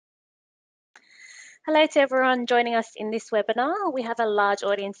Hello to everyone joining us in this webinar. We have a large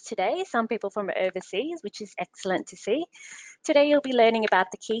audience today, some people from overseas, which is excellent to see. Today you'll be learning about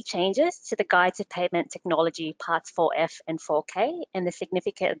the key changes to the Guide to Pavement Technology Parts 4F and 4K and the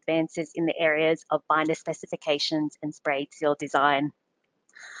significant advances in the areas of binder specifications and sprayed seal design.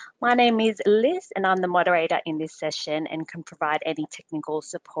 My name is Liz and I'm the moderator in this session and can provide any technical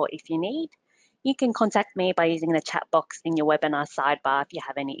support if you need. You can contact me by using the chat box in your webinar sidebar if you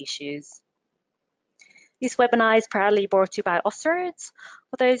have any issues. This webinar is proudly brought to you by Austroads.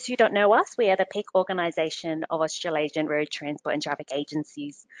 For those who don't know us, we are the peak organisation of Australasian road transport and traffic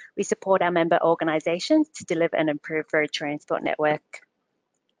agencies. We support our member organisations to deliver an improved road transport network.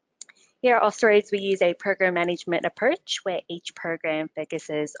 Here at Austroads, we use a program management approach where each program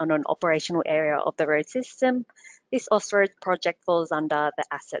focuses on an operational area of the road system. This Austroads project falls under the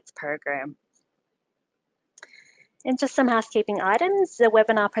Assets program. And just some housekeeping items. The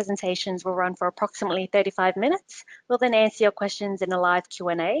webinar presentations will run for approximately 35 minutes. We'll then answer your questions in a live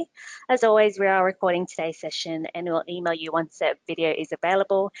Q&A. As always, we are recording today's session and we'll email you once that video is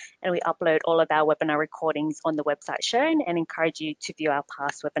available, and we upload all of our webinar recordings on the website shown and encourage you to view our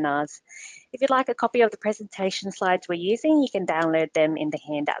past webinars. If you'd like a copy of the presentation slides we're using, you can download them in the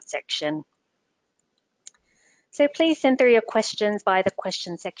handout section. So please send through your questions via the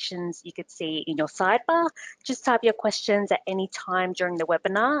question sections you could see in your sidebar. Just type your questions at any time during the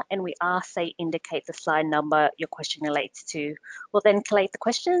webinar, and we ask that you indicate the slide number your question relates to. We'll then collate the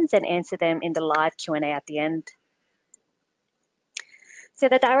questions and answer them in the live Q&A at the end. So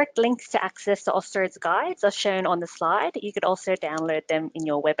the direct links to access the Austroads guides are shown on the slide. You could also download them in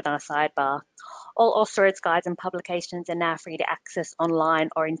your webinar sidebar. All Austroads guides and publications are now free to access online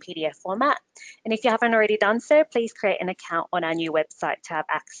or in PDF format. And if you haven't already done so, please create an account on our new website to have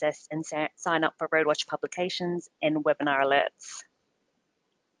access and sign up for Roadwatch publications and webinar alerts.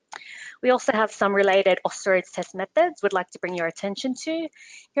 We also have some related Austroads test methods we'd like to bring your attention to.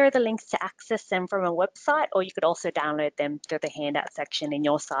 Here are the links to access them from our website, or you could also download them through the handout section in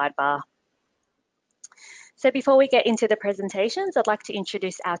your sidebar. So before we get into the presentations, I'd like to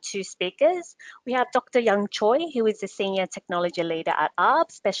introduce our two speakers. We have Dr. Young Choi, who is the Senior Technology Leader at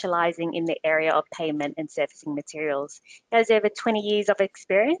ARB, specialising in the area of pavement and surfacing materials. He has over 20 years of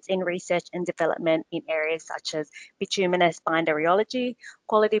experience in research and development in areas such as bituminous binder rheology,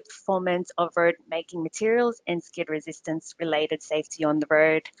 quality performance of road-making materials, and skid resistance-related safety on the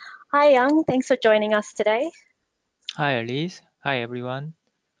road. Hi, Young. Thanks for joining us today. Hi, Alice. Hi, everyone.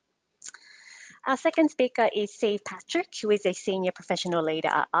 Our second speaker is Steve Patrick, who is a Senior Professional Leader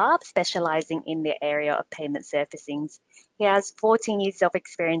at ARB, specialising in the area of pavement surfacings. He has 14 years of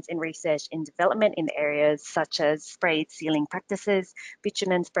experience in research and development in areas such as sprayed sealing practices,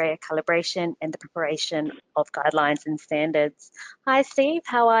 bitumen sprayer calibration, and the preparation of guidelines and standards. Hi, Steve.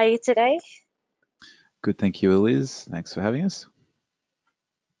 How are you today? Good, thank you, Liz. Thanks for having us.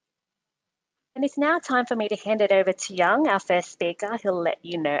 And it's now time for me to hand it over to Young, our first speaker. He'll let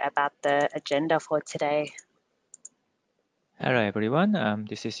you know about the agenda for today. Hello, everyone.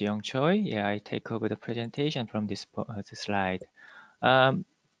 This is Young Choi. Yeah, I take over the presentation from this slide.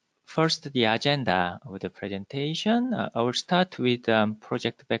 First, the agenda of the presentation. I will start with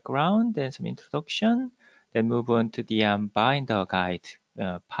project background and some introduction, then move on to the binder guide,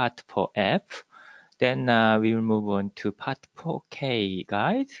 part 4F. Then we will move on to part 4K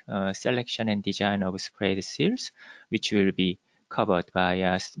guide, selection and design of sprayed seals, which will be covered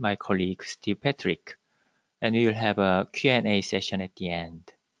by my colleague, Steve Patrick. And we will have a Q&A session at the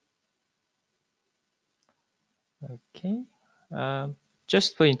end. Okay.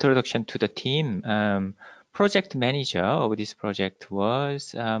 Just for introduction to the team, project manager of this project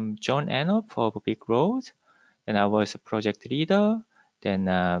was John Anop of Big Road, and I was a project leader.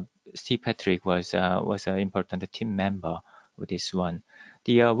 Then Steve Patrick was an important team member of this one.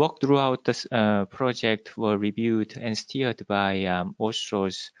 The work throughout the project were reviewed and steered by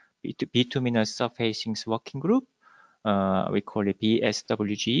Austro's Bituminous Surfacings Working Group. We call it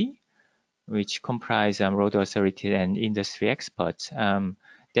BSWG, which comprise road authority and industry experts.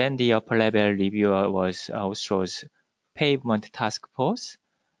 Then the upper level reviewer was Austro's Pavement Task Force.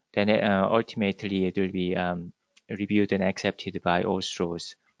 Then ultimately it will be reviewed and accepted by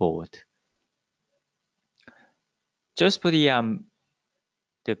Austro's board. Just for the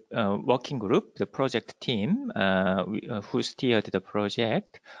working group, the project team who steered the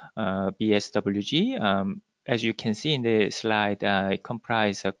project, BSWG, as you can see in the slide, it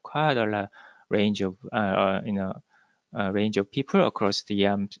comprises quite a range of range of people across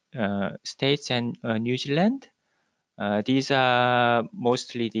the states and New Zealand. These are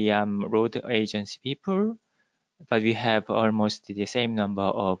mostly the road agency people, but we have almost the same number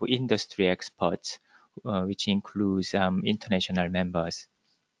of industry experts which includes international members.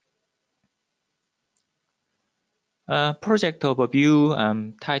 Project overview,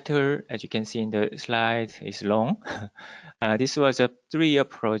 title, as you can see in the slide, is long. This was a 3-year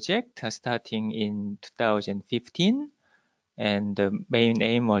project starting in 2015, and the main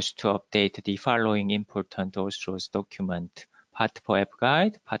aim was to update the following important OSTROS document: Part 4F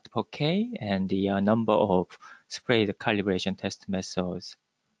guide, Part 4K, and the number of sprayed calibration test methods.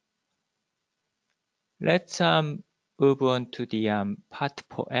 Let's move on to the Part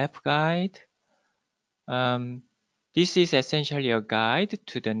 4F guide. This is essentially a guide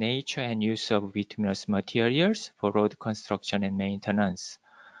to the nature and use of bituminous materials for road construction and maintenance.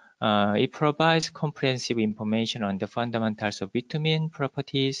 It provides comprehensive information on the fundamentals of bitumen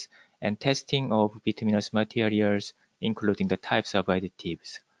properties and testing of bituminous materials, including the types of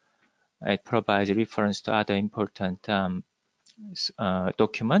additives. It provides reference to other important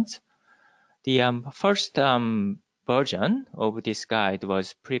documents. The first version of this guide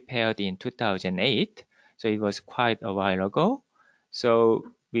was prepared in 2008. So it was quite a while ago. So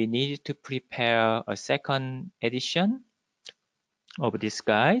we needed to prepare a second edition of this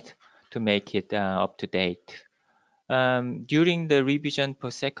guide to make it up to date. During the revision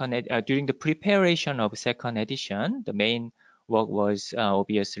for during the preparation of second edition, the main work was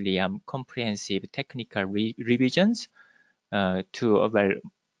obviously comprehensive technical revisions to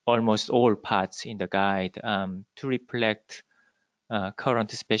almost all parts in the guide to reflect current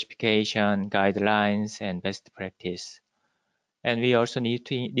specification, guidelines, and best practice. And we also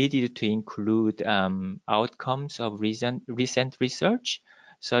needed to include outcomes of recent research,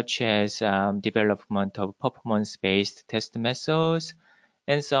 such as development of performance-based test methods,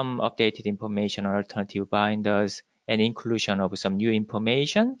 and some updated information on alternative binders, and inclusion of some new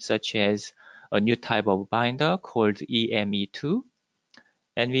information, such as a new type of binder called EME2.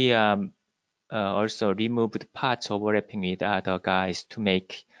 And we also removed parts overlapping with other guides to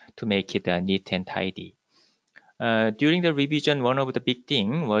make it neat and tidy. During the revision, one of the big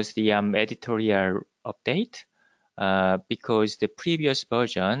things was the editorial update, because the previous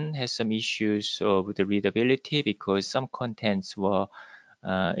version has some issues of the readability because some contents were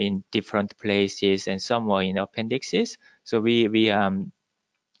in different places and some were in appendixes. So we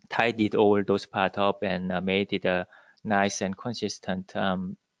tidied all those parts up and made it a nice and consistent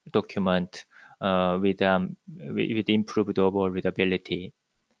document with improved overall readability.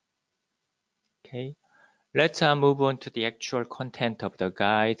 Okay, let's move on to the actual content of the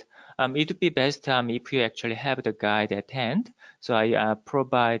guide. It would be best if you actually have the guide at hand. So I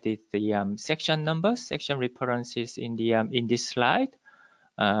provided the section numbers, section references in this slide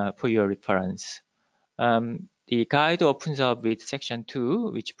for your reference. The guide opens up with section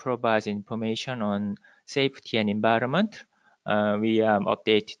 2, which provides information on safety and environment. We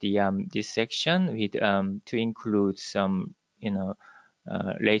update this section with to include some,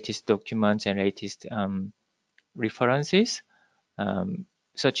 latest documents and latest references,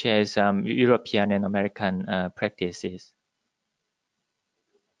 such as European and American practices.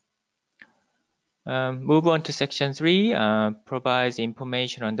 Move on to section 3, provides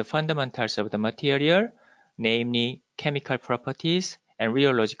information on the fundamentals of the material, namely chemical properties and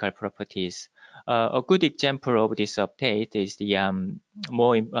rheological properties. A good example of this update is the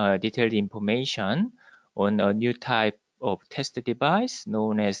more detailed information on a new type of test device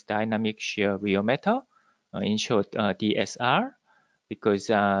known as dynamic shear rheometer, in short DSR, because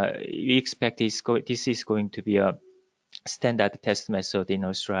we expect this is going to be a standard test method in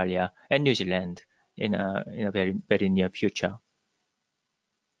Australia and New Zealand in a very, very near future.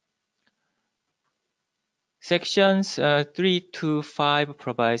 Sections 3 to 5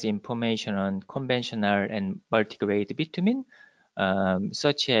 provides information on conventional and multigrade bitumen,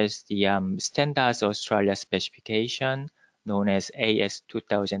 such as the Standards Australia specification known as AS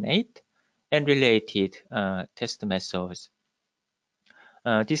 2008 and related test methods.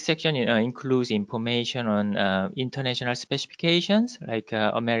 This section includes information on international specifications like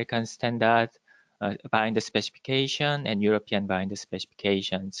American Standard binder specification and European binder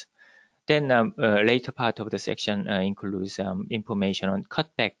specifications. Then later part of the section includes information on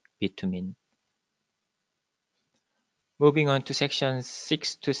cutback bitumen. Moving on to sections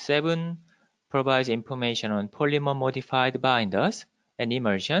 6 to 7 provides information on polymer modified binders and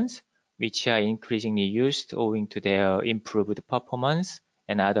emulsions, which are increasingly used owing to their improved performance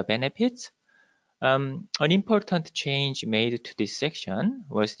and other benefits. An important change made to this section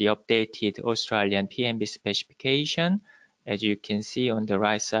was the updated Australian PMB specification, as you can see on the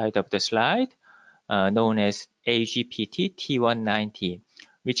right side of the slide, known as AGPT T190,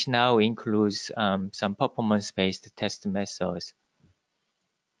 which now includes some performance-based test methods.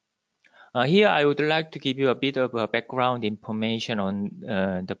 Here, I would like to give you a bit of background information on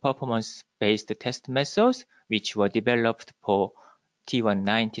the performance-based test methods, which were developed for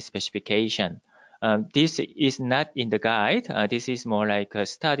T190 specification. This is not in the guide. This is more like a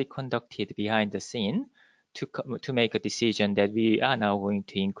study conducted behind the scene to make a decision that we are now going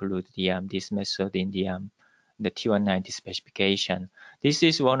to include this method in the T190 specification. This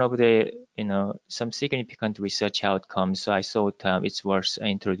is one of the, some significant research outcomes. So I thought it's worth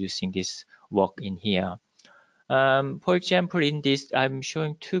introducing this work in here. For example, in this, I'm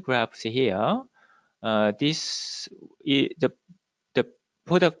showing two graphs here. For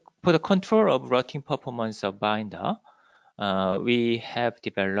the control of routing performance of binder, we have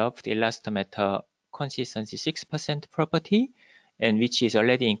developed elastomer consistency 6% property, and which is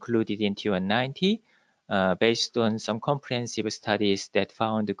already included in T190. Based on some comprehensive studies that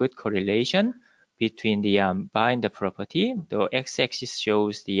found a good correlation between the binder property. The x-axis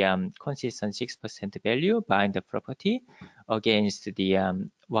shows the consistent 6% value binder property against the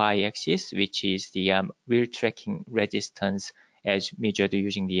y-axis, which is the wheel tracking resistance as measured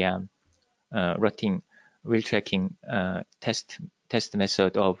using the routing wheel tracking test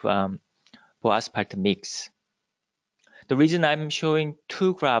method of for asphalt mix. The reason I'm showing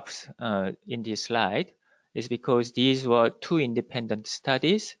two graphs in this slide is because these were two independent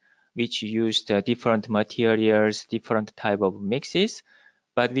studies which used different materials, different type of mixes,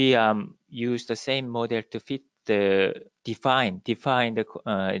 but we used the same model to fit define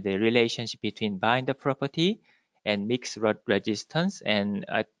the relationship between binder property and mix resistance. And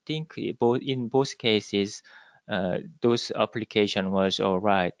I think in both cases, those application was all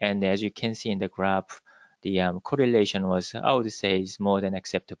right. And as you can see in the graph, the correlation was, I would say, is more than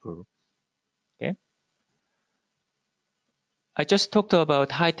acceptable. Okay. I just talked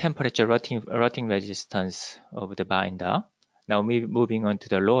about high temperature rotting resistance of the binder. Now moving on to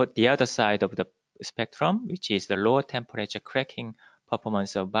the other side of the spectrum, which is the low temperature cracking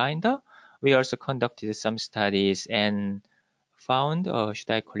performance of binder. We also conducted some studies and found, or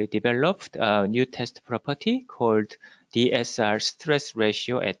should I call it, developed a new test property called DSR stress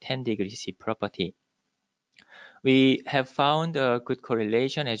ratio at 10 degrees C property. We have found a good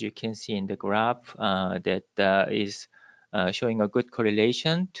correlation, as you can see in the graph, that is showing a good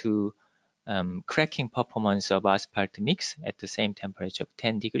correlation to cracking performance of asphalt mix at the same temperature of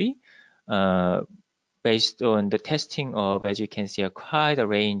 10 degree. Based on the testing of, as you can see, quite a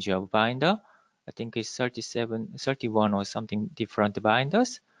range of binder. I think it's 31 or something different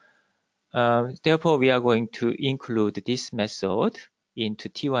binders. Therefore, we are going to include this method into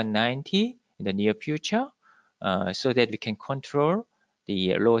T190 in the near future. So that we can control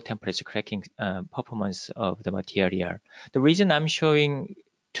the low temperature cracking performance of the material. The reason I'm showing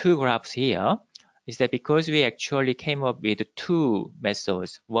two graphs here is that because we actually came up with two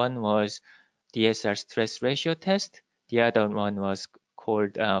methods. One was DSR stress ratio test. The other one was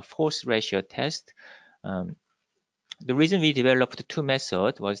called force ratio test. The reason we developed two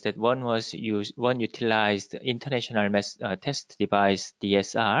methods was that one utilized international test device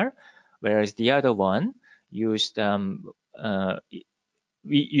DSR, whereas the other one used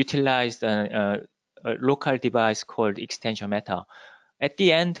we utilized a local device called extensiometer. At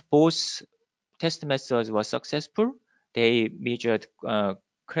the end, both test methods were successful. They measured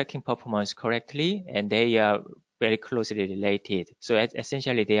cracking performance correctly, and they are very closely related. So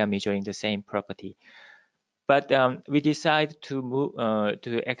essentially, they are measuring the same property. But we decided to move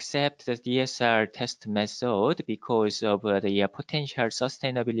to accept the DSR test method because of the potential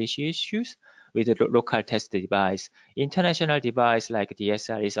sustainability issues with the local test device. International device like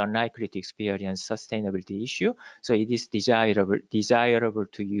DSR is unlikely to experience sustainability issue, so it is desirable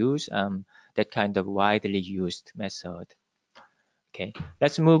to use that kind of widely used method. Okay,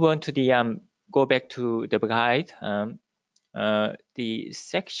 let's move on to the go back to the guide. The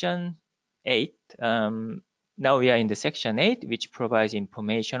section 8. Now we are in the section 8, which provides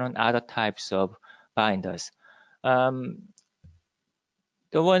information on other types of binders.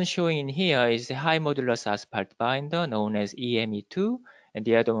 The one showing in here is the high modulus asphalt binder known as EME2, and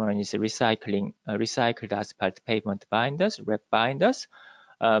the other one is recycled asphalt pavement binders, REP binders.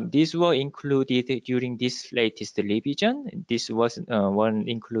 These were included during this latest revision. This was one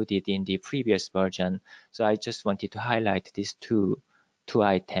included in the previous version. So I just wanted to highlight these two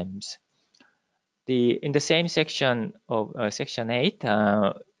items. In the same section of section 8,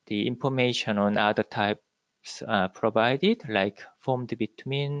 the information on other types provided, like formed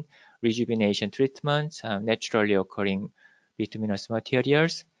bitumen, rejuvenation treatments, naturally occurring bituminous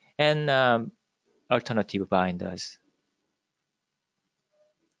materials, and alternative binders.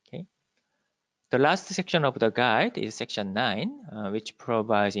 Okay. The last section of the guide is section 9, which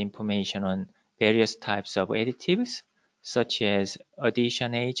provides information on various types of additives, such as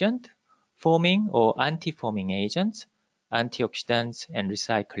addition agent, foaming or anti-foaming agents, antioxidants, and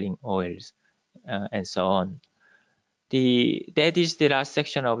recycling oils, and so on. That is the last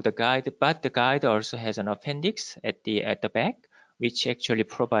section of the guide, but the guide also has an appendix at the back, which actually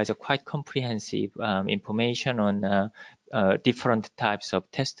provides a quite comprehensive information on different types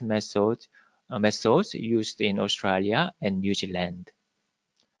of test methods used in Australia and New Zealand.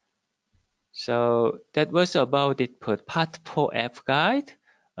 So that was about it for Part 4F guide.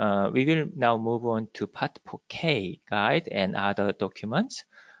 We will now move on to Part 4K guide and other documents,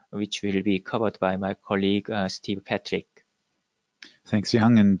 which will be covered by my colleague Steve Patrick. Thanks,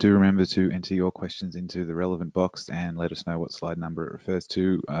 Young, and do remember to enter your questions into the relevant box and let us know what slide number it refers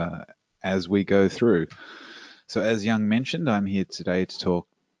to as we go through. So as Young mentioned, I'm here today to talk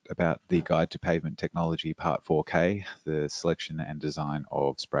about the Guide to Pavement Technology Part 4K, the selection and design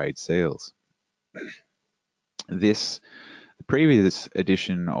of sprayed seals. The previous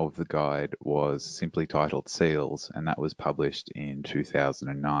edition of the guide was simply titled Seals, and that was published in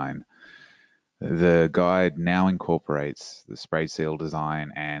 2009. The guide now incorporates the sprayed seal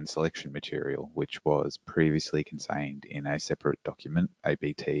design and selection material, which was previously contained in a separate document,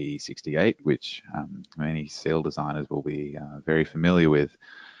 APT 68, which many seal designers will be very familiar with.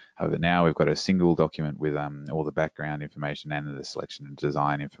 However, now we've got a single document with all the background information and the selection and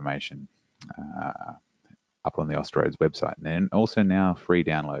design information up on the Austroads website, and then also now free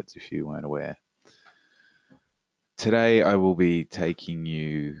downloads if you weren't aware. Today I will be taking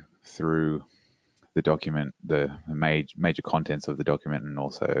you through the document, the major contents of the document, and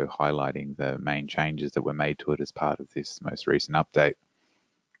also highlighting the main changes that were made to it as part of this most recent update.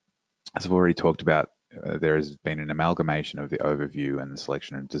 As I've already talked about, there has been an amalgamation of the overview and the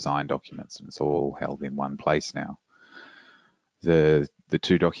selection and design documents, and it's all held in one place now. The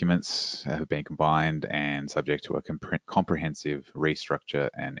two documents have been combined and subject to a comprehensive restructure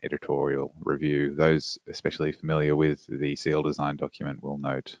and editorial review. Those especially familiar with the seal design document will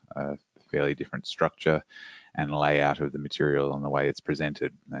note fairly different structure and layout of the material and the way it's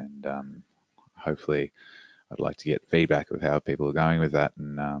presented, and hopefully I'd like to get feedback of how people are going with that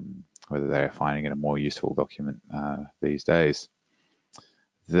and whether they are finding it a more useful document these days.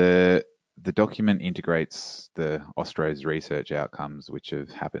 The document integrates the Austroads research outcomes which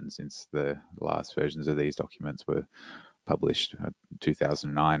have happened since the last versions of these documents were published in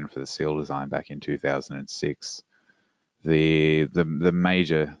 2009 for the seal design back in 2006. The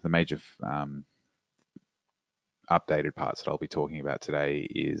major updated parts that I'll be talking about today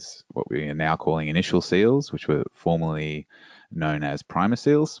is what we are now calling initial seals, which were formerly known as primer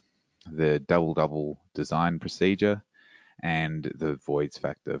seals, the double design procedure, and the voids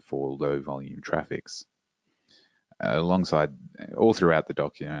factor for low volume traffics. Alongside, all throughout the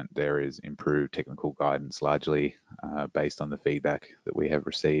document, there is improved technical guidance, largely based on the feedback that we have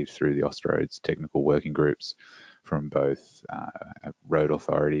received through the Austroads technical working groups from both road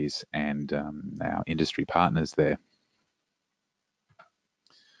authorities and our industry partners there.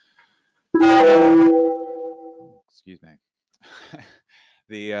 Excuse me.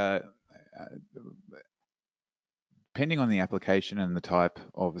 Depending on the application and the type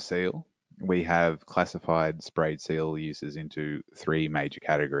of a seal, we have classified sprayed seal uses into three major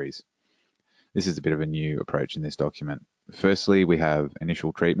categories. This is a bit of a new approach in this document. Firstly, we have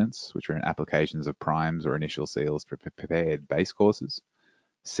initial treatments, which are in applications of primes or initial seals for prepared base courses.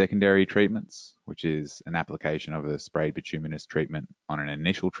 Secondary treatments, which is an application of a sprayed bituminous treatment on an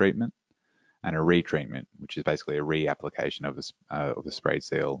initial treatment. And a retreatment, which is basically a reapplication of the sprayed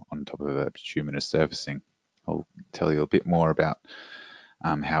seal on top of a bituminous surfacing. I'll tell you a bit more about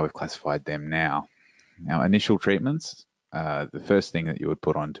how we've classified them now. Now, initial treatments, the first thing that you would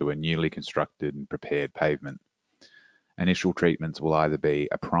put onto a newly constructed and prepared pavement. Initial treatments will either be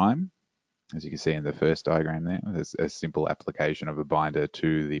a prime, as you can see in the first diagram there, there's a simple application of a binder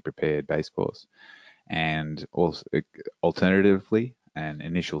to the prepared base course, and also alternatively an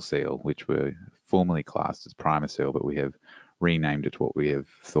initial seal, which were formerly classed as primer seal, but we have renamed it to what we have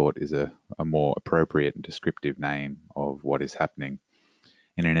thought is a more appropriate and descriptive name of what is happening.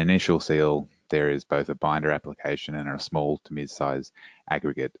 In an initial seal, there is both a binder application and a small to mid-size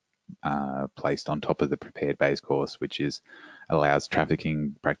aggregate placed on top of the prepared base course, which allows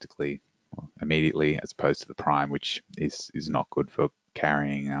trafficking practically immediately, as opposed to the prime, which is not good for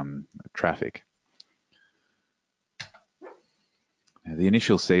carrying traffic. Now, the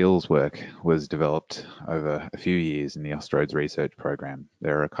initial seals work was developed over a few years in the Austroads research program.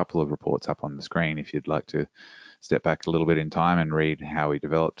 There are a couple of reports up on the screen if you'd like to step back a little bit in time and read how we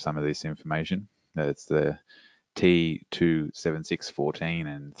developed some of this information. It's the T27614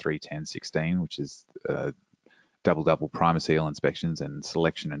 and 31016, which is double primer seal inspections and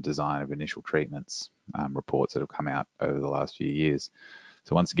selection and design of initial treatments reports that have come out over the last few years.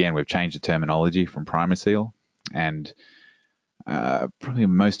 So once again, we've changed the terminology from primer seal, and probably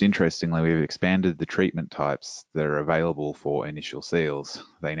most interestingly, we've expanded the treatment types that are available for initial seals.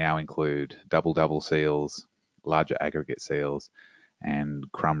 They now include double seals, larger aggregate seals,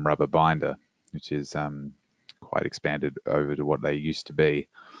 and crumb rubber binder, which is quite expanded over to what they used to be.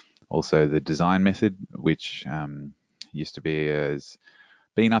 Also, the design method, which used to be as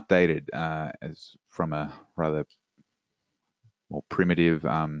being updated as from a rather more primitive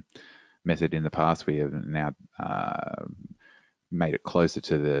method in the past. We have now made it closer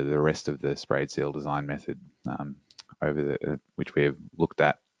to the rest of the sprayed seal design method, which we have looked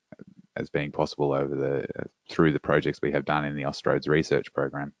at as being possible through the projects we have done in the Austroads research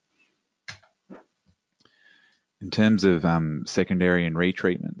program. In terms of secondary and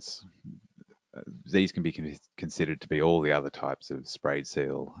retreatments, these can be considered to be all the other types of sprayed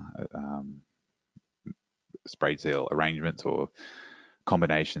seal arrangements or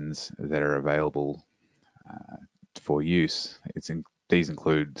combinations that are available for use. These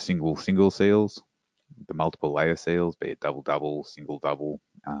include single seals, the multiple layer seals, be it double, single,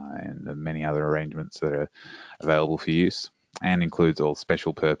 and many other arrangements that are available for use, and includes all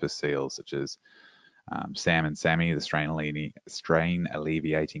special purpose seals such as SAM and SAMI, the strain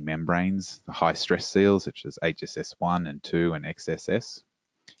alleviating membranes, the high stress seals such as HSS1 and 2 and XSS,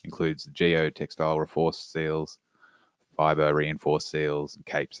 includes geotextile reinforced seals, fiber reinforced seals, and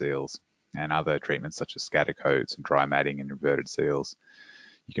cape seals, and other treatments such as scatter coats and dry matting and inverted seals.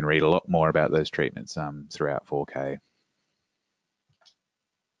 You can read a lot more about those treatments throughout 4K.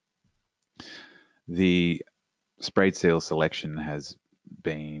 The sprayed seal selection has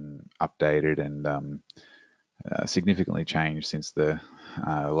been updated and significantly changed since the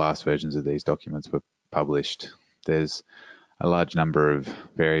last versions of these documents were published. There's a large number of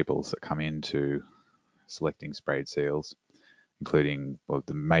variables that come into selecting sprayed seals, including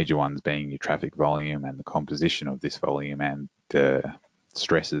the major ones being your traffic volume and the composition of this volume and the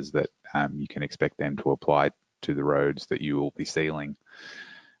stresses that you can expect them to apply to the roads that you will be sealing.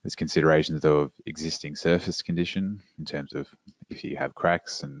 There's considerations of existing surface condition in terms of if you have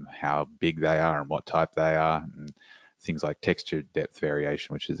cracks and how big they are and what type they are, and things like texture depth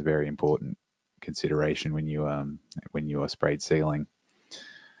variation, which is a very important consideration when you are sprayed sealing.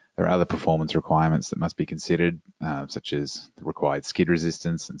 There are other performance requirements that must be considered, such as the required skid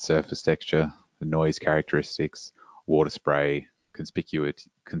resistance and surface texture, the noise characteristics, water spray,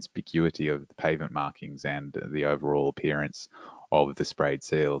 conspicuity of the pavement markings, and the overall appearance of the sprayed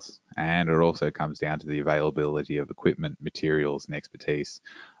seals. And it also comes down to the availability of equipment, materials, and expertise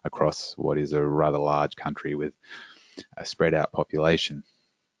across what is a rather large country with a spread out population.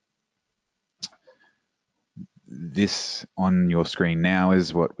 This on your screen now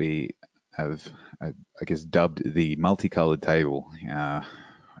is what we have, I guess, dubbed the multicolored table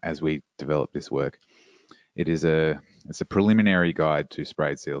as we develop this work. It's a preliminary guide to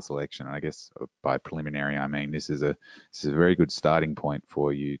sprayed seal selection. And I guess by preliminary, I mean this is a very good starting point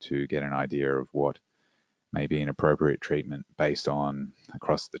for you to get an idea of what may be an appropriate treatment based on,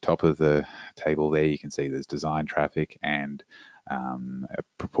 across the top of the table there, you can see there's design traffic and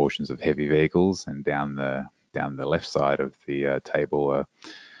proportions of heavy vehicles, and down the left side of the table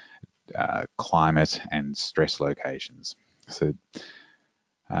are climate and stress locations. So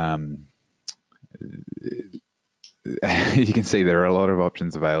you can see there are a lot of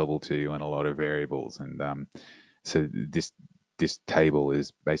options available to you and a lot of variables, and so this table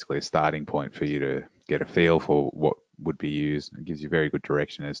is basically a starting point for you to get a feel for what would be used. It gives you very good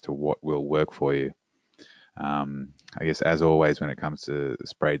direction as to what will work for you. I guess, as always, when it comes to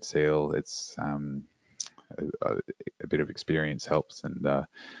sprayed seal, it's a bit of experience helps, and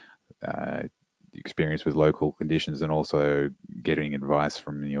experience with local conditions, and also getting advice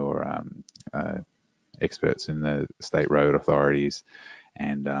from your experts in the state road authorities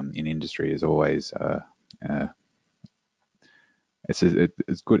and in industry is always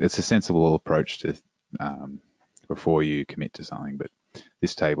it's good. It's a sensible approach to before you commit to something. But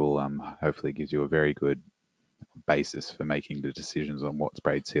this table hopefully gives you a very good basis for making the decisions on what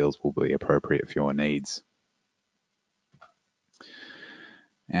sprayed seals will be appropriate for your needs.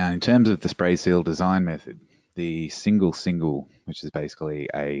 Now, in terms of the spray seal design method, the single, which is basically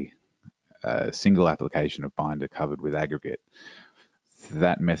a single application of binder covered with aggregate,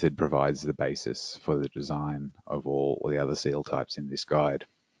 that method provides the basis for the design of all the other seal types in this guide.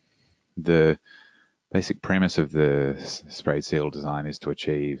 The Basic premise of the sprayed seal design is to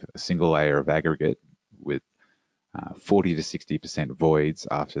achieve a single layer of aggregate with 40 to 60% voids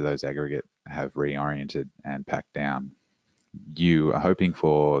after those aggregate have reoriented and packed down. You are hoping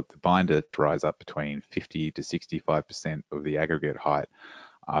for the binder to rise up between 50 to 65% of the aggregate height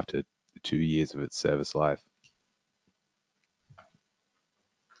after 2 years of its service life.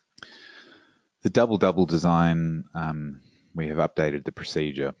 The double-double design, we have updated the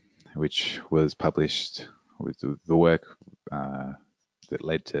procedure, which was published with the work that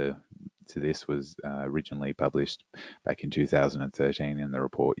led to this was originally published back in 2013 in the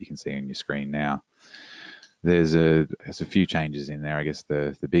report you can see on your screen now. There's a few changes in there. I guess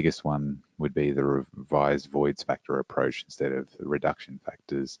the biggest one would be the revised voids factor approach instead of the reduction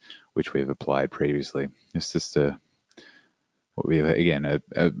factors, which we've applied previously. It's just a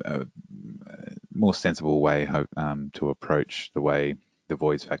more sensible way to approach the way the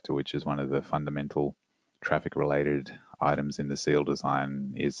voids factor, which is one of the fundamental traffic-related items in the seal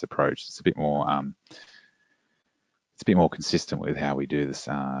design, is approached. It's a bit more consistent with how we do this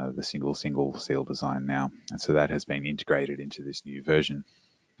the single seal design now, and so that has been integrated into this new version.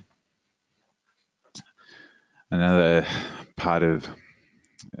 Another part of,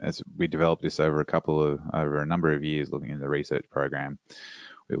 as we developed this over a number of years, looking in the research program,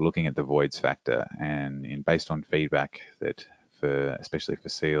 we were looking at the voids factor, and based on feedback that especially for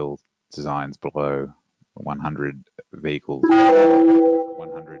seal designs below 100 vehicles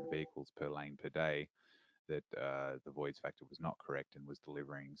per lane per day, that the voids factor was not correct and was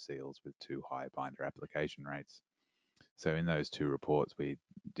delivering seals with too high binder application rates. So in those two reports, we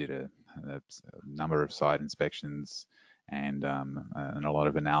did a number of site inspections and a lot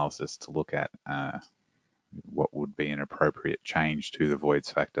of analysis to look at what would be an appropriate change to the voids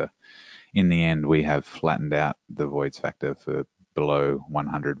factor. In the end, we have flattened out the voids factor for below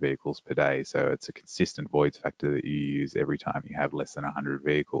 100 vehicles per day. So it's a consistent voids factor that you use every time you have less than 100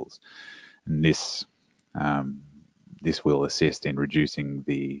 vehicles. And this will assist in reducing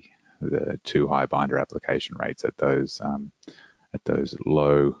the too high binder application rates at those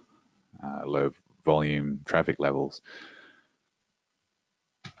low volume traffic levels.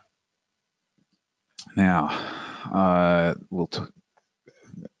 Now,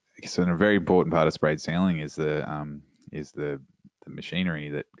 so a very important part of sprayed sealing is the machinery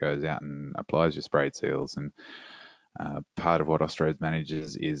that goes out and applies your sprayed seals, and part of what Austroads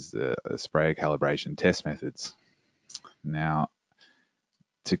manages is the sprayer calibration test methods. Now,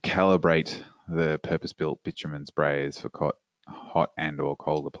 to calibrate the purpose-built bitumen sprayers for hot and or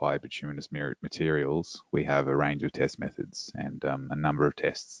cold applied bituminous materials, we have a range of test methods and a number of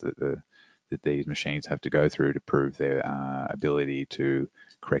tests that these machines have to go through to prove their ability to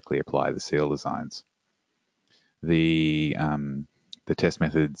correctly apply the seal designs. The test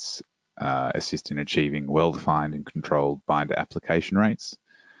methods assist in achieving well-defined and controlled binder application rates,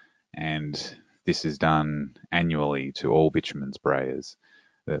 and this is done annually to all bitumen sprayers.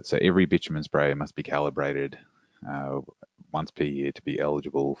 So every bitumen sprayer must be calibrated once per year to be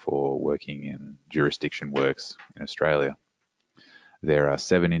eligible for working in jurisdiction works in Australia. There are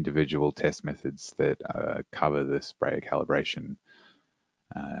 7 individual test methods that cover the sprayer calibration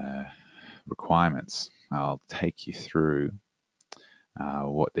requirements. I'll take you through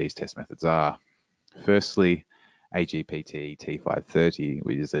what these test methods are. Firstly, AGPT T530,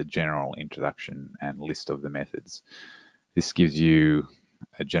 which is a general introduction and list of the methods. This gives you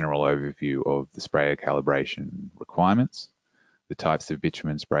a general overview of the sprayer calibration requirements, the types of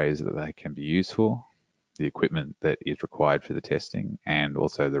bitumen sprayers that they can be used for, the equipment that is required for the testing, and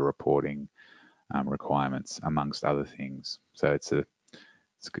also the reporting requirements, amongst other things. So it's the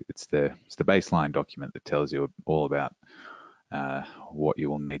baseline document that tells you all about what you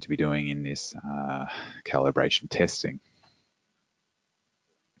will need to be doing in this calibration testing.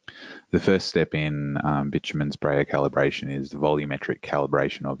 The first step in bitumen sprayer calibration is the volumetric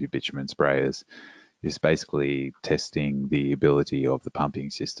calibration of your bitumen sprayers. It's basically testing the ability of the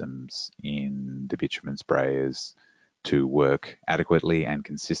pumping systems in the bitumen sprayers to work adequately and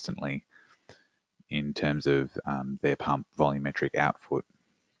consistently in terms of their pump volumetric output.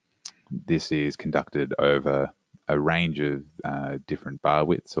 This is conducted over a range of different bar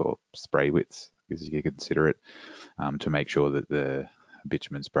widths or spray widths, as you can consider it, to make sure that the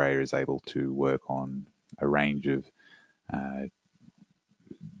bitumen sprayer is able to work on a range of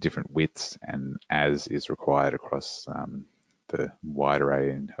different widths and as is required across the wide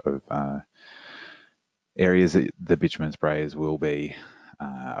array of areas that the bitumen sprayers will be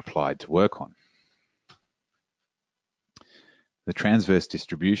applied to work on. The transverse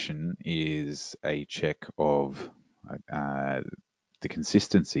distribution is a check of the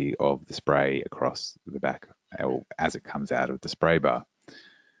consistency of the spray across the back as it comes out of the spray bar.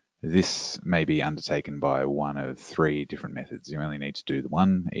 This may be undertaken by one of 3 different methods. You only need to do the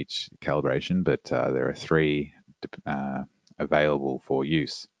one each calibration, but there are 3 available for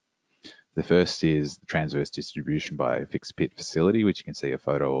use. The first is transverse distribution by fixed pit facility, which you can see a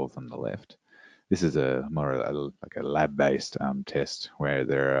photo of on the left. This is like a lab-based test where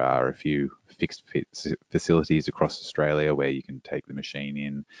there are a few fixed pit facilities across Australia where you can take the machine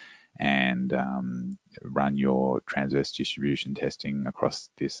in and run your transverse distribution testing across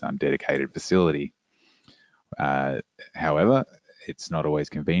this dedicated facility. However, it's not always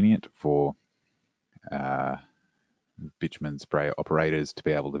convenient for bitumen spray operators to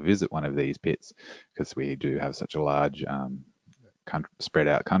be able to visit one of these pits because we do have such a large spread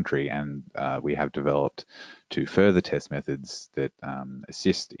out country, and we have developed 2 further test methods that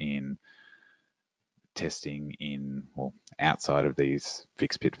assist in testing outside of these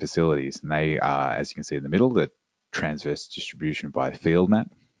fixed pit facilities. And they are, as you can see in the middle, the transverse distribution by field mat,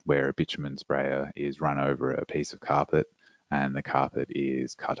 where a bitumen sprayer is run over a piece of carpet and the carpet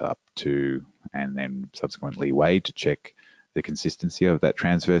is cut up to and then subsequently weighed to check the consistency of that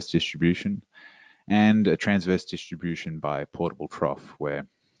transverse distribution. And a transverse distribution by portable trough, where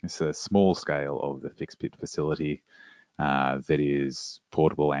it's a small scale of the fixed pit facility that is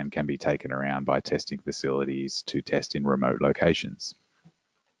portable and can be taken around by testing facilities to test in remote locations.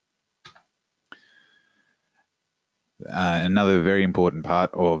 Another very important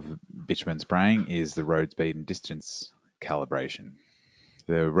part of bitumen spraying is the road speed and distance calibration.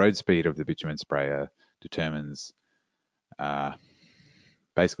 The road speed of the bitumen sprayer determines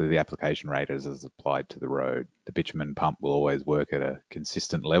basically the application rate as is applied to the road. The bitumen pump will always work at a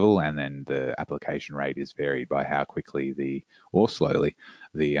consistent level, and then the application rate is varied by how quickly or slowly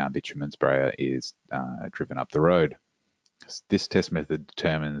the bitumen sprayer is driven up the road. This test method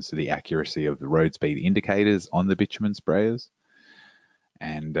determines the accuracy of the road speed indicators on the bitumen sprayers,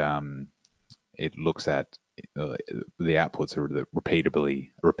 and it looks at the outputs are the repeatability,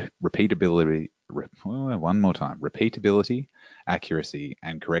 accuracy,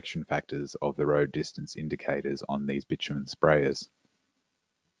 and correction factors of the road distance indicators on these bitumen sprayers.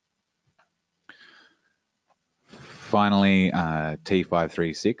 Finally,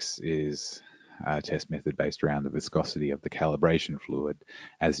 T536 is a test method based around the viscosity of the calibration fluid,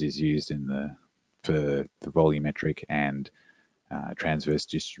 as is used for the volumetric and transverse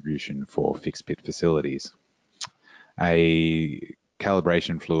distribution for fixed pit facilities. A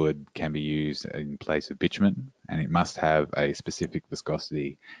calibration fluid can be used in place of bitumen, and it must have a specific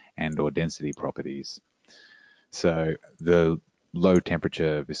viscosity and/or density properties. So the low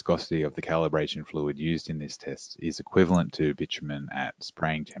temperature viscosity of the calibration fluid used in this test is equivalent to bitumen at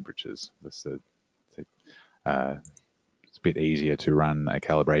spraying temperatures. It's a bit easier to run a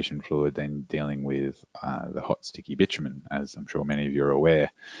calibration fluid than dealing with the hot sticky bitumen, as I'm sure many of you are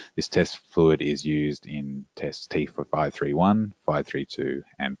aware. This test fluid is used in tests T531, 532,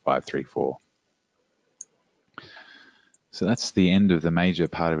 and 534. So that's the end of the major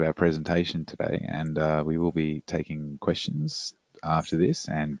part of our presentation today, and we will be taking questions after this,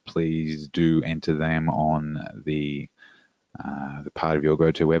 and please do enter them on the part of your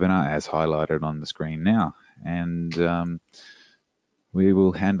GoToWebinar as highlighted on the screen now. And we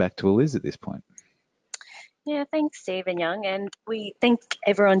will hand back to Liz at this point. Yeah, thanks, Steve and Young, and we thank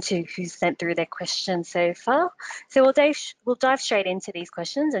everyone who's sent through their questions so far. So we'll dive straight into these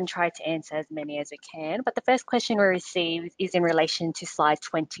questions and try to answer as many as we can. But the first question we received is in relation to slide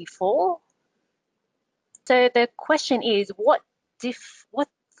 24. So the question is, what's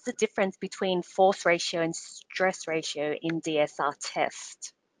the difference between force ratio and stress ratio in DSR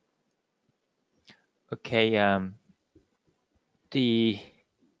test? Okay, the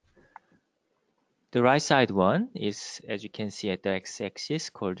right side one is, as you can see at the x-axis,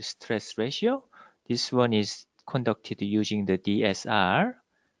 called stress ratio. This one is conducted using the DSR.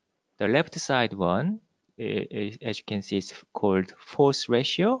 The left side one, as you can see, is called force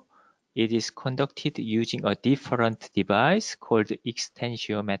ratio. It is conducted using a different device called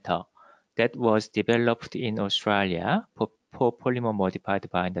extensiometer that was developed in Australia for polymer modified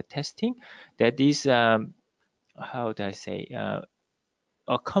binder testing. That is, how do I say,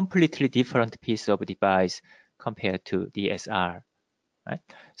 a completely different piece of device compared to DSR, right?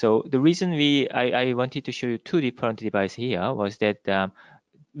 So the reason I wanted to show you 2 different devices here was that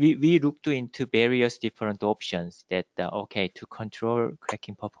we looked into various different options that, okay, to control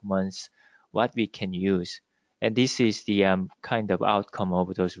cracking performance, what we can use. And this is the kind of outcome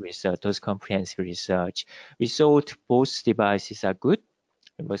of those research, those comprehensive research. We thought both devices are good.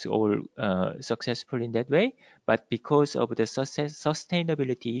 It was all successful in that way. But because of the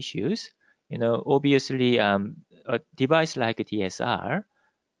sustainability issues, obviously a device like a DSR,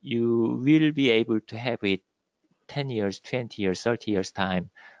 you will be able to have it 10 years, 20 years, 30 years time,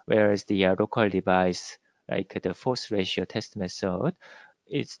 whereas the local device, like the force ratio test method,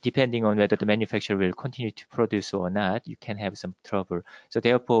 it's depending on whether the manufacturer will continue to produce or not, you can have some trouble. So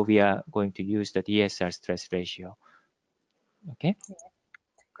therefore, we are going to use the DSR stress ratio. Okay.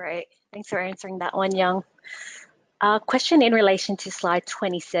 Great. Thanks for answering that one, Young. Question in relation to slide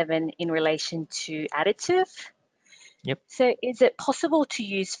 27 in relation to additive. Yep. So is it possible to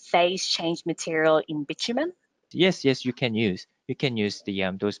use phase change material in bitumen? Yes, you can use. You can use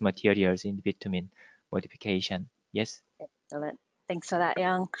the those materials in bitumen modification. Yes. Excellent. Thanks for that,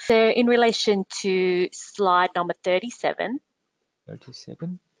 Young. So in relation to slide number 37.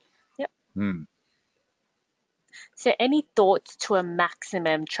 37. Yep. Hmm. So any thoughts to a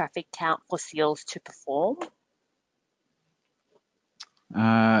maximum traffic count for seals to perform?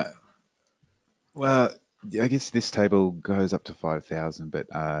 Well, I guess this table goes up to 5,000, but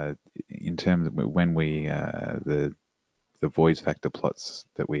in terms of when we the void factor plots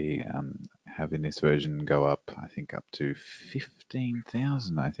that we have in this version go up, I think up to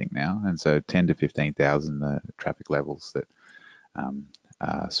 15,000, I think now, and so 10 to 15,000 traffic levels that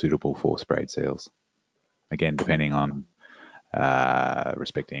are suitable for sprayed seals. Again, depending on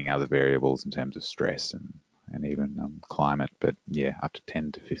respecting other variables in terms of stress and even climate, but yeah, up to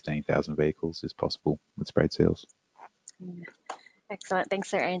 10 to 15,000 vehicles is possible with sprayed seals. Excellent, thanks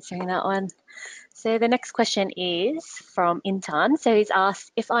for answering that one. So the next question is from Intan. So he's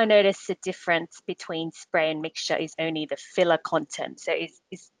asked, if I notice the difference between spray and mixture is only the filler content, so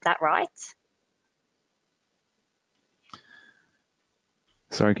is that right?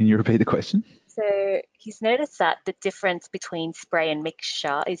 Sorry, can you repeat the question? So he's noticed that the difference between spray and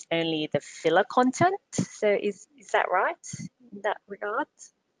mixture is only the filler content. So is that right in that regard?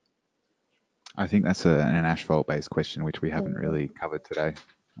 I think that's an asphalt-based question, which we haven't really covered today.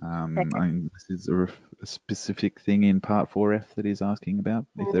 I mean, this is a specific thing in part 4F that he's asking about.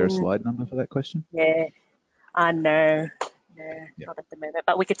 Is there a slide number for that question? Yeah, no, not at the moment,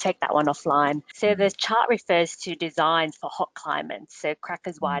 but we could take that one offline. So the chart refers to designs for hot climates. So crack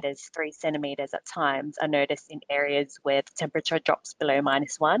as wide as 3 centimeters at times are noticed in areas where the temperature drops below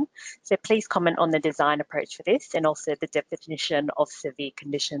 -1. So please comment on the design approach for this and also the definition of severe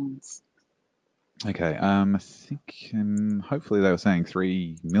conditions. Okay, I think hopefully they were saying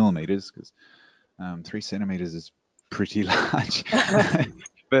 3 millimeters because 3 centimeters is pretty large.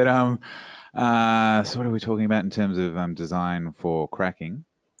 But so what are we talking about in terms of design for cracking?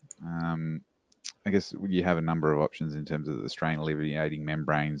 I guess you have a number of options in terms of the strain alleviating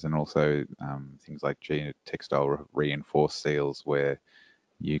membranes and also things like geotextile reinforced seals where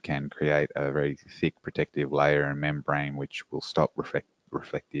you can create a very thick protective layer and membrane which will stop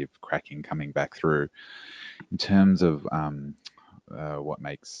reflective cracking coming back through. In terms of what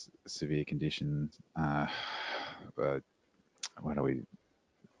makes severe conditions, what do we?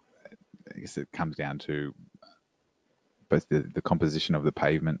 I guess it comes down to both the composition of the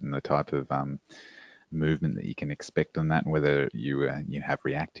pavement and the type of movement that you can expect on that, and whether you have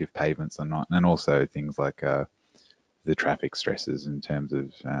reactive pavements or not, and also things like the traffic stresses in terms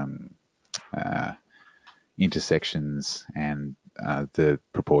of intersections and the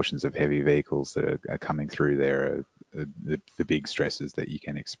proportions of heavy vehicles that are coming through there are the big stresses that you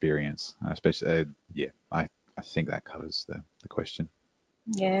can experience. Especially, I think that covers the question.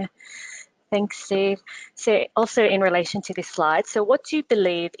 Yeah, thanks, Steve. So also in relation to this slide, so what do you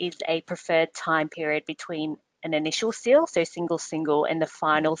believe is a preferred time period between an initial seal, so single, and the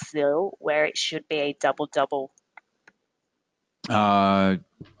final seal where it should be a double? I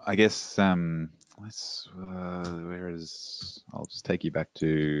guess I'll just take you back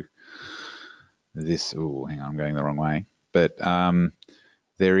to this. Oh, hang on, I'm going the wrong way. But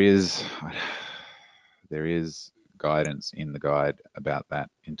there is guidance in the guide about that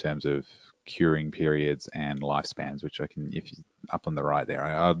in terms of curing periods and lifespans, which I can, if you up on the right there,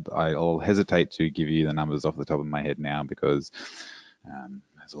 I'll hesitate to give you the numbers off the top of my head now because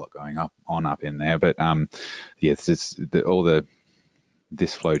there's a lot going on up in there. But yes, this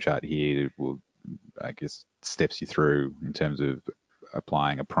flowchart here will, I guess, steps you through in terms of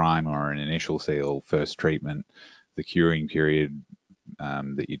applying a prime or an initial seal, first treatment, the curing period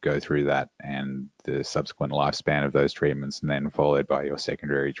that you'd go through that, and the subsequent lifespan of those treatments, and then followed by your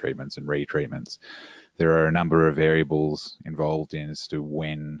secondary treatments and retreatments. There are a number of variables involved in as to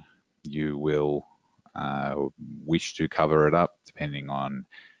when you will wish to cover it up, depending on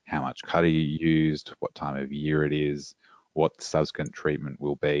how much cutter you used, what time of year it is, what the subsequent treatment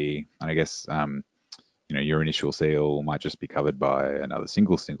will be. And I guess, you know, your initial seal might just be covered by another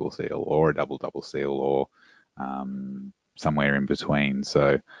single seal or a double seal or somewhere in between.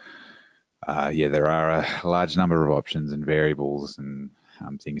 So yeah, there are a large number of options and variables and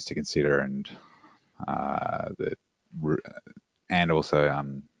things to consider, and also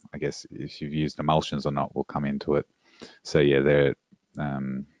I guess if you've used emulsions or not will come into it. So yeah, this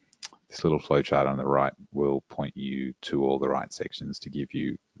little flowchart on the right will point you to all the right sections to give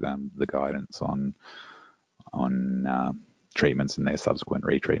you the guidance on treatments and their subsequent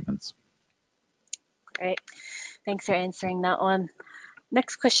retreatments. Great. Thanks for answering that one.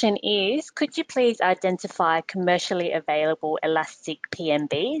 Next question is, could you please identify commercially available elastic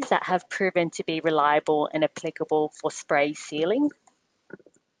PMBs that have proven to be reliable and applicable for spray sealing?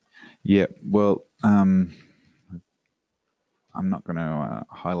 Yeah, well, I'm not going to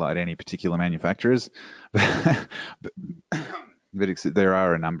highlight any particular manufacturers, but there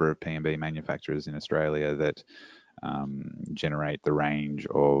are a number of PMB manufacturers in Australia that generate the range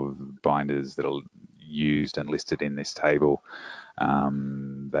of binders that are used and listed in this table.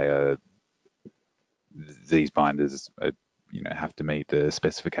 These binders are, you know, have to meet the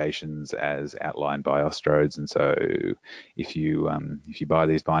specifications as outlined by Austroads, and so if you buy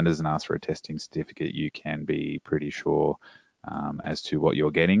these binders and ask for a testing certificate, you can be pretty sure as to what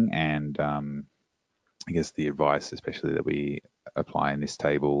you're getting. And I guess the advice, especially that we apply in this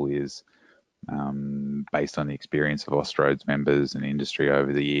table, is based on the experience of Austroads members and industry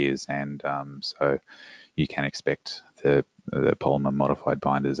over the years, and so you can expect the polymer modified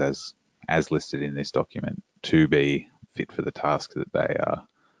binders as listed in this document to be fit for the task that they are,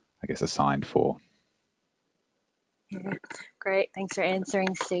 I guess, assigned for. Yeah, great. Thanks for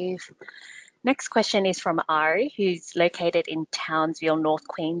answering, Steve. Next question is from Ari, who's located in Townsville, North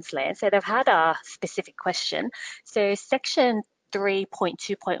Queensland. So they've had a specific question. So section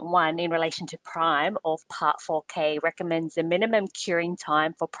 3.2.1 in relation to prime of part 4K recommends a minimum curing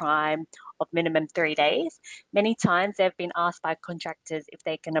time for prime of minimum 3 days. Many times they've been asked by contractors if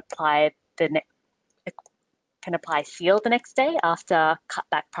they can apply seal the next day after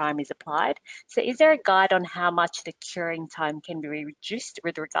cutback prime is applied. So is there a guide on how much the curing time can be reduced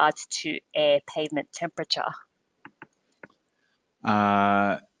with regards to air pavement temperature?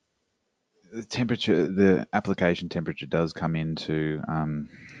 The application temperature does come into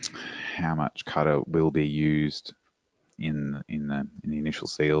how much cutter will be used in the initial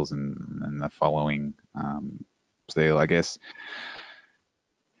seals and the following seal. I guess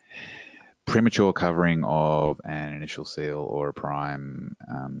premature covering of an initial seal or a prime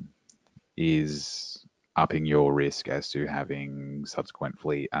is upping your risk as to having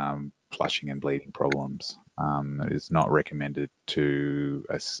subsequently flushing and bleeding problems. It is not recommended to,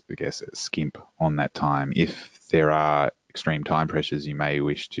 I guess, skimp on that time. If there are extreme time pressures, you may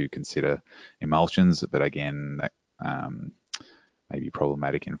wish to consider emulsions, but again, that may be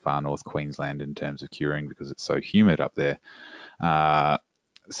problematic in far north Queensland in terms of curing because it's so humid up there.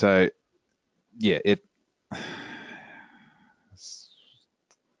 So yeah,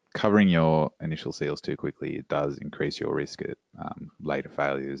 covering your initial seals too quickly, it does increase your risk at later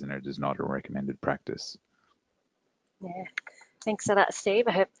failures, and it is not a recommended practice. Yeah, thanks for that, Steve.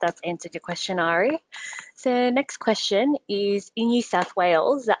 I hope that's answered your question, Ari. So next question is, in New South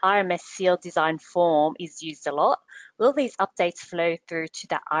Wales, the RMS seal design form is used a lot. Will these updates flow through to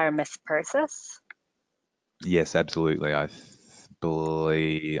the RMS process? Yes, absolutely. I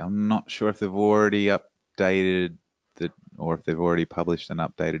believe, I'm not sure if they've already updated or if they've already published an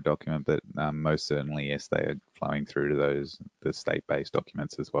updated document, but most certainly, yes, they are flowing through to the state-based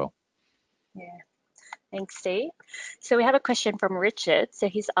documents as well. Yeah, thanks, Steve. So we have a question from Richard. So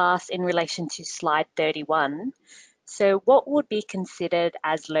he's asked in relation to slide 31. So what would be considered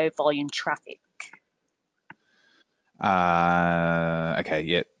as low volume traffic? Okay,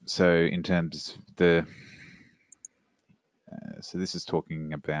 yeah. So in terms of so this is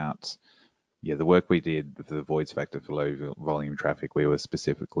talking about, yeah, the work we did for the voids factor for low volume traffic. We were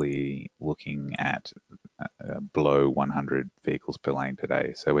specifically looking at below 100 vehicles per lane per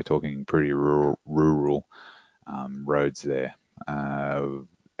day. So we're talking pretty rural roads there.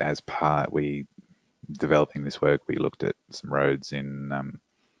 As part, developing this work, we looked at some roads in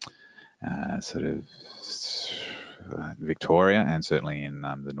sort of Victoria and certainly in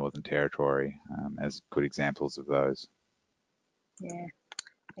the Northern Territory as good examples of those. Yeah,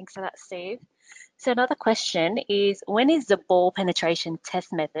 thanks for that, Steve. So another question is, when is the ball penetration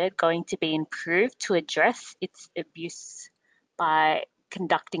test method going to be improved to address its abuse by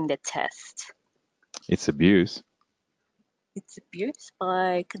conducting the test? It's abuse. It's abuse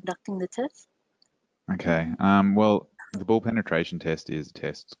by conducting the test? Okay. Well, The ball penetration test is a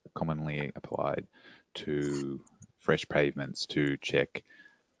test commonly applied to fresh pavements to check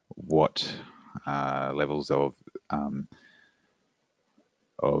what levels of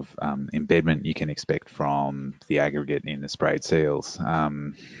embedment you can expect from the aggregate in the sprayed seals. I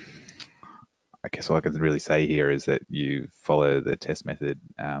guess all I can really say here is that you follow the test method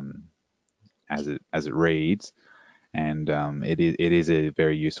as it reads, and it is a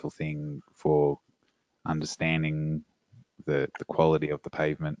very useful thing for understanding the quality of the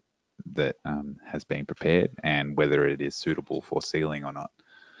pavement that has been prepared and whether it is suitable for sealing or not.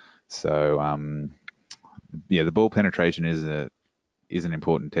 So yeah, the ball penetration is an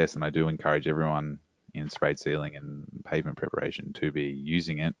important test, and I do encourage everyone in sprayed sealing and pavement preparation to be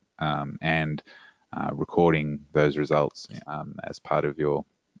using it and recording those results as part of your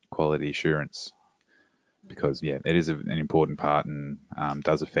quality assurance, because yeah, it is an important part and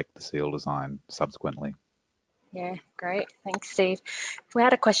does affect the seal design subsequently. Yeah, great. Thanks, Steve. We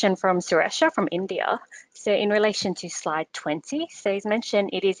had a question from Suresha from India. So in relation to slide 20, so he's mentioned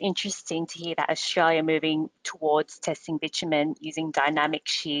it is interesting to hear that Australia moving towards testing bitumen using dynamic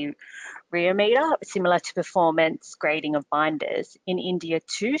shear rheometer, similar to performance grading of binders. In India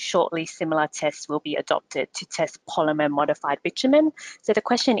too, shortly similar tests will be adopted to test polymer modified bitumen. So the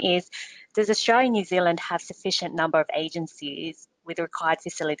question is, does Australia and New Zealand have sufficient number of agencies with required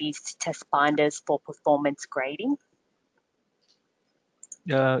facilities to test binders for performance grading?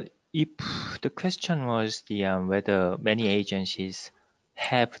 If the question was whether many agencies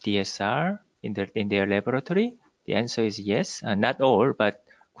have DSR in their laboratory, the answer is yes. Not all, but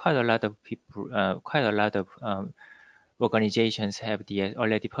quite a lot of people, quite a lot of organizations have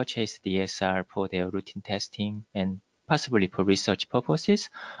already purchased DSR for their routine testing and possibly for research purposes.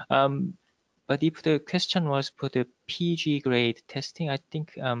 But if the question was for the PG grade testing, I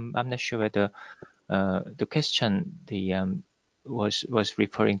think I'm not sure whether the question was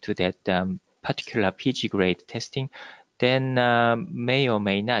referring to that particular PG grade testing. Then may or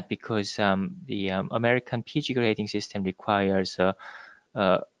may not, because the American PG grading system requires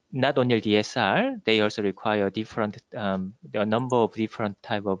not only DSR, they also require different, a number of different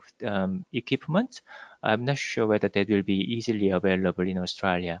type of equipment. I'm not sure whether that will be easily available in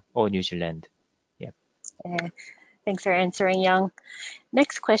Australia or New Zealand. Yeah. Thanks for answering, Young.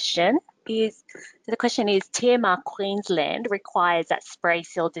 Next question is, so the question is, TMR Queensland requires that spray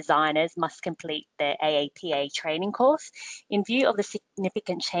seal designers must complete their AAPA training course. In view of the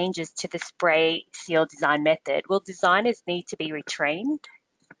significant changes to the spray seal design method, will designers need to be retrained?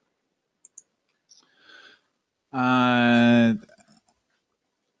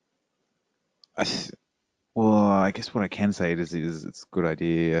 Well, I guess what I can say is it's a good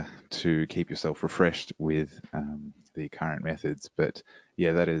idea to keep yourself refreshed with the current methods, but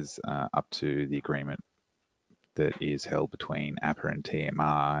yeah, that is up to the agreement that is held between APA and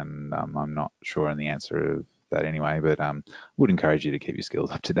TMR, and I'm not sure on the answer of that anyway, but would encourage you to keep your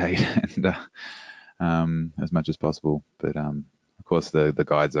skills up to date and as much as possible. But of course, the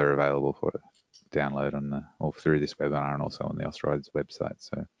guides are available for download on or through this webinar and also on the Austroids website.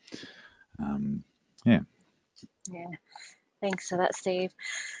 So yeah. Yeah, thanks for that, Steve.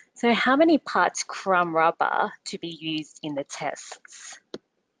 So how many parts crumb rubber to be used in the tests?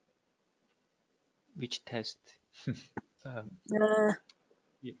 Which test? Yeah.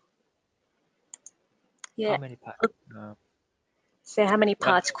 How many parts? So how many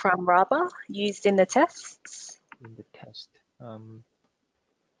parts crumb rubber used in the tests? In the test. Well,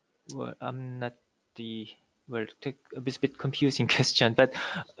 I'm not a bit confusing question, but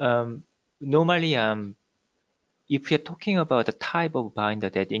normally, if you're talking about the type of binder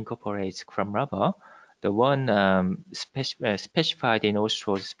that incorporates crumb rubber, the one specified in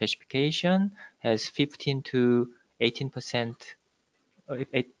Austro's specification has 15 to 18%.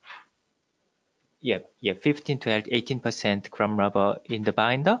 15 to 18% crumb rubber in the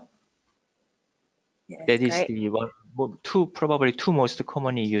binder. Yeah, that is great. the probably two most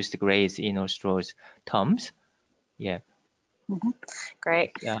commonly used grades in Austro's terms. Yeah.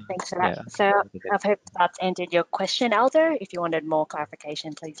 Great. Thanks for that. So I hope that's answered your question, Aldo. If you wanted more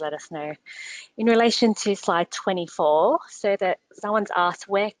clarification, please let us know. In relation to slide 24, so that someone's asked,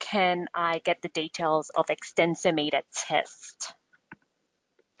 where can I get the details of extensometer test?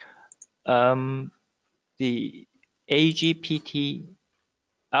 The AGPT,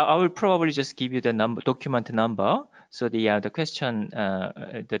 I will probably just give you the document number. So the question,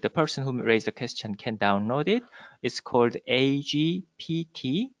 the person who raised the question can download it. It's called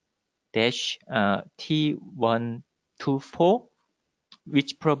AGPT-T124,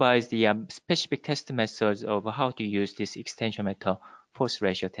 which provides the specific test methods of how to use this extensometer force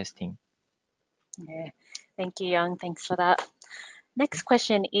ratio testing. Yeah, Thank you, Young. Thanks for that. Next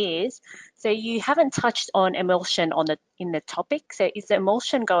question is, so you haven't touched on emulsion in the topic. So is the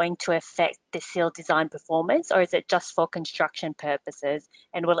emulsion going to affect the seal design performance, or is it just for construction purposes,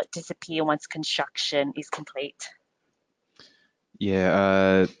 and will it disappear once construction is complete?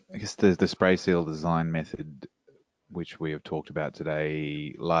 Yeah, I guess the spray seal design method, which we have talked about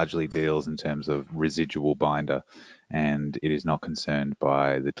today, largely deals in terms of residual binder, and it is not concerned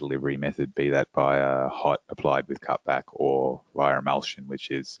by the delivery method, be that by a hot applied with cutback or via emulsion,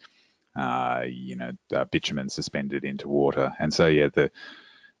 which is bitumen suspended into water. And so yeah, the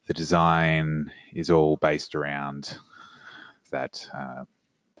design is all based around that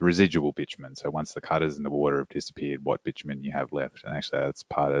residual bitumen. So once the cutters and the water have disappeared, what bitumen you have left. And actually that's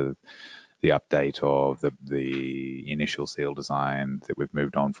part of the update of the initial seal design that we've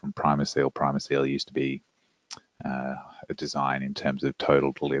moved on from primer seal. Primer seal used to be a design in terms of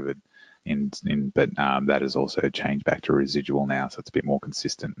total delivered, but that has also changed back to residual now, so it's a bit more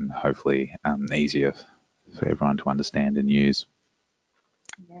consistent and hopefully easier for everyone to understand and use.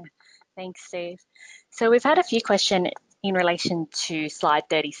 Yeah, thanks, Steve. So we've had a few questions in relation to slide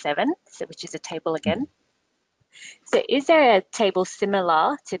 37, which is a table again. So is there a table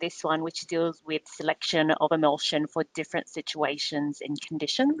similar to this one which deals with selection of emulsion for different situations and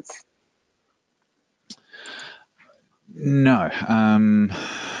conditions? No.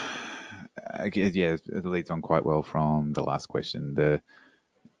 Yeah, it leads on quite well from the last question.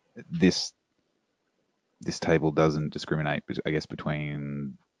 This table doesn't discriminate, I guess,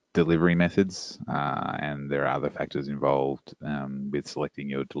 between delivery methods, and there are other factors involved with selecting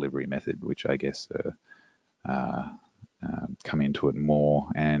your delivery method, which I guess come into it more.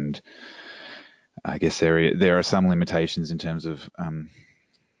 And I guess there are some limitations in terms of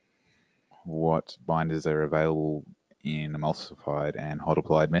what binders are available in emulsified and hot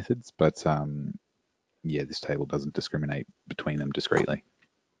applied methods, but yeah, this table doesn't discriminate between them discreetly.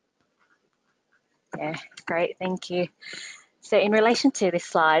 Yeah, great, thank you. So in relation to this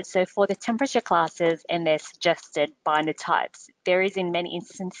slide, so for the temperature classes and their suggested binder types, there is in many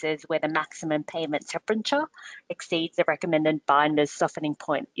instances where the maximum pavement temperature exceeds the recommended binder's softening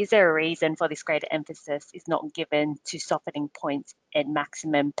point. Is there a reason for this greater emphasis is not given to softening points and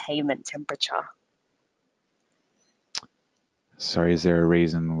maximum pavement temperature? Sorry, is there a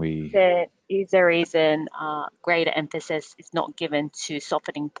reason There is a reason greater emphasis is not given to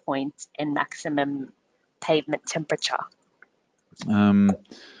softening points and maximum pavement temperature?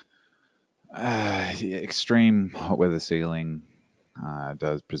 Extreme hot weather sealing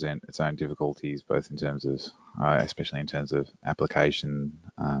does present its own difficulties, both in terms of, especially in terms of application,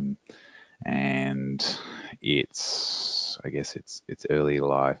 and I guess it's early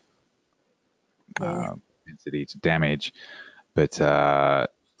life propensity to damage. But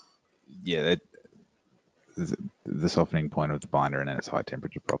yeah, the softening point of the binder and its high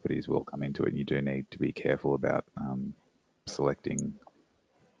temperature properties will come into it, and you do need to be careful about selecting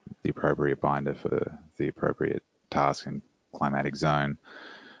the appropriate binder for the appropriate task and climatic zone.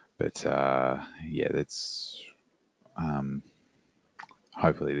 But yeah, that's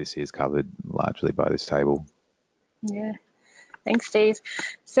hopefully this is covered largely by this table. Yeah, thanks, Steve.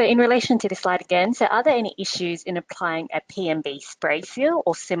 So in relation to this slide again, so are there any issues in applying a PMB spray seal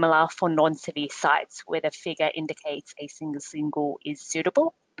or similar for non-severe sites where the figure indicates a single is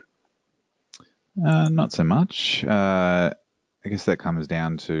suitable? Not so much. I guess that comes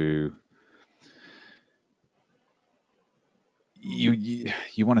down to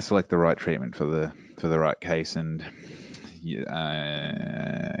you want to select the right treatment for the right case, and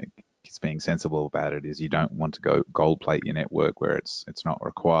it's being sensible about it is you don't want to go gold plate your network where it's not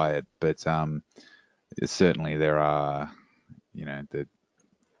required. But certainly there are,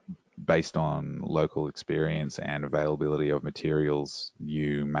 based on local experience and availability of materials,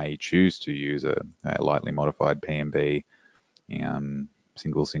 you may choose to use a lightly modified PMB,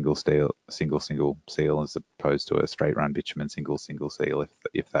 single seal as opposed to a straight run bitumen single seal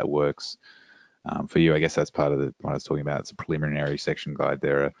if that works for you. I guess that's part of what I was talking about. It's a preliminary section guide.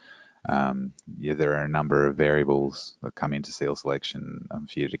 There are a number of variables that come into seal selection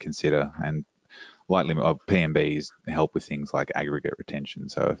for you to consider, and lightly PMBs help with things like aggregate retention.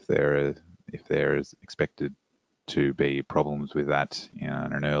 So if there is expected to be problems with that in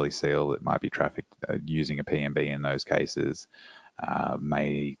an early seal that might be trafficked, using a PMB in those cases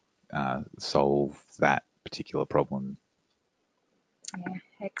may solve that particular problem. Yeah,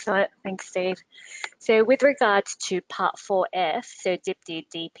 excellent. Thanks, Steve. So with regards to part 4F, so DIPD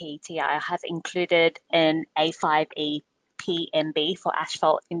DPTI have included an A5E PMB for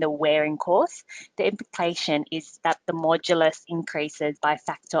asphalt in the wearing course, the implication is that the modulus increases by a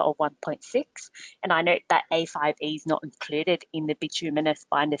factor of 1.6. And I note that A5E is not included in the bituminous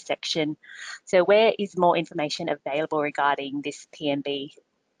binder section. So where is more information available regarding this PMB?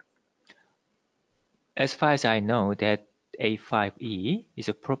 As far as I know, that A5E is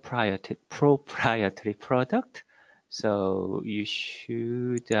a proprietary product, so you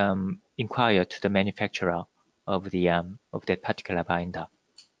should inquire to the manufacturer of that particular binder.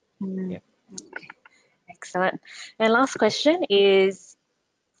 Yeah. Excellent. And last question is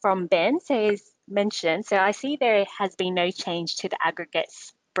from Ben. So I see there has been no change to the aggregate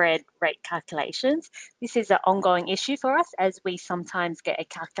spread rate calculations. This is an ongoing issue for us as we sometimes get a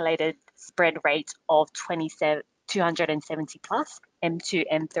calculated spread rate of 270 plus M2,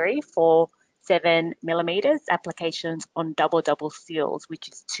 M3 for 7 millimeters applications on double seals, which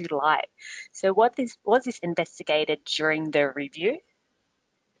is too light. So was this investigated during the review?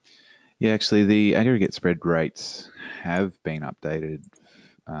 Yeah, actually, the aggregate spread rates have been updated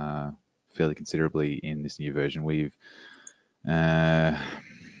fairly considerably in this new version.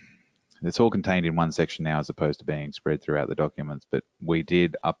 It's all contained in one section now as opposed to being spread throughout the documents, but we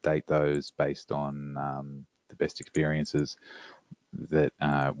did update those based on the best experiences that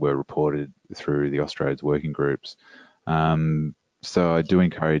were reported through the Austroads working groups. So I do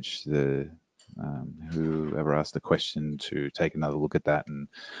encourage whoever asked the question to take another look at that, and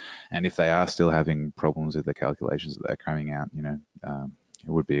if they are still having problems with the calculations that are coming out, it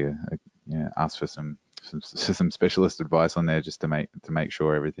would be ask for some specialist advice on there just to make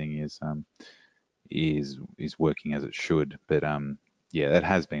sure everything is working as it should. But yeah, that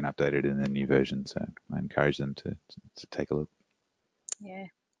has been updated in the new version, so I encourage them to take a look. Yeah,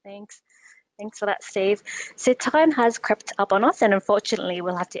 thanks. Thanks for that, Steve. So time has crept up on us, and unfortunately,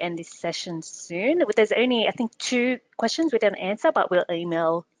 we'll have to end this session soon. There's only, I think, 2 questions we didn't answer, but we'll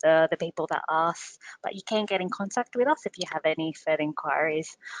email the people that asked. But you can get in contact with us if you have any further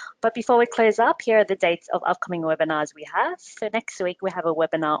inquiries. But before we close up, here are the dates of upcoming webinars we have. So next week, we have a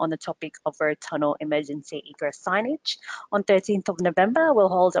webinar on the topic of road tunnel emergency egress signage. On 13th of November, we'll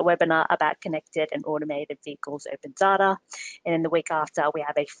hold a webinar about connected and automated vehicles open data. And then the week after, we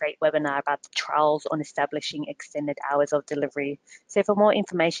have a freight webinar about the trials on establishing extended hours of delivery. So for more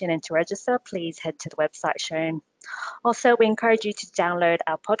information and to register, please head to the website shown. Also, we encourage you to download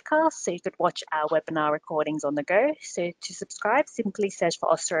our podcast so you could watch our webinar recordings on the go. So to subscribe, simply search for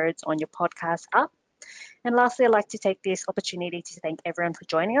Austroads on your podcast app. And lastly, I'd like to take this opportunity to thank everyone for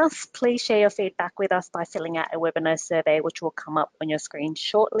joining us. Please share your feedback with us by filling out a webinar survey, which will come up on your screen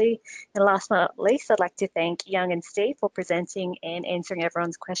shortly. And last but not least, I'd like to thank Young and Steve for presenting and answering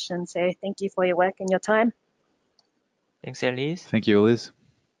everyone's questions. So thank you for your work and your time. Thanks, Elise. Thank you, Liz.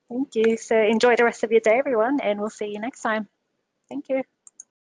 Thank you. So enjoy the rest of your day, everyone, and we'll see you next time. Thank you.